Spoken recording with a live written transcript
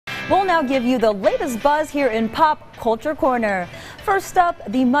We'll now give you the latest buzz here in Pop Culture Corner. First up,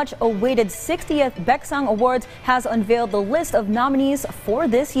 the much-awaited 60th Baeksang Awards has unveiled the list of nominees for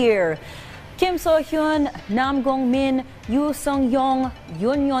this year. Kim So-hyun, Nam Gong-min, Yoo Sung-yong,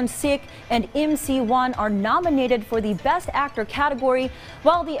 Yoon Yeon-sik, and Im Si-won are nominated for the Best Actor category,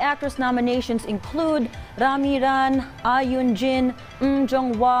 while the actress nominations include Rami-ran, Ah Yoon-jin,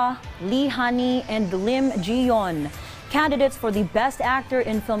 Jung-hwa, Lee Han-hee, and Lim Ji-yeon. Candidates for the Best Actor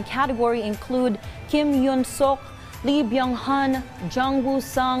in Film category include Kim Yoon-sok, Lee Byung-hun, Jung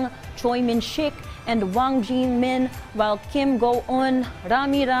Woo-sung, Choi Min-sik, and Wang Jin-min, while Kim Go-eun,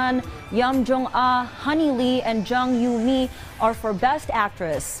 Rami-ran, Yam Jong-ah, Honey Lee, and Jung Yoo-mi are for Best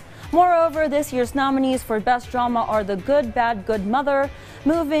Actress. Moreover, this year's nominees for Best Drama are The Good, Bad, Good Mother,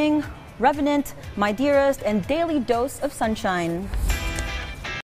 Moving, Revenant, My Dearest, and Daily Dose of Sunshine.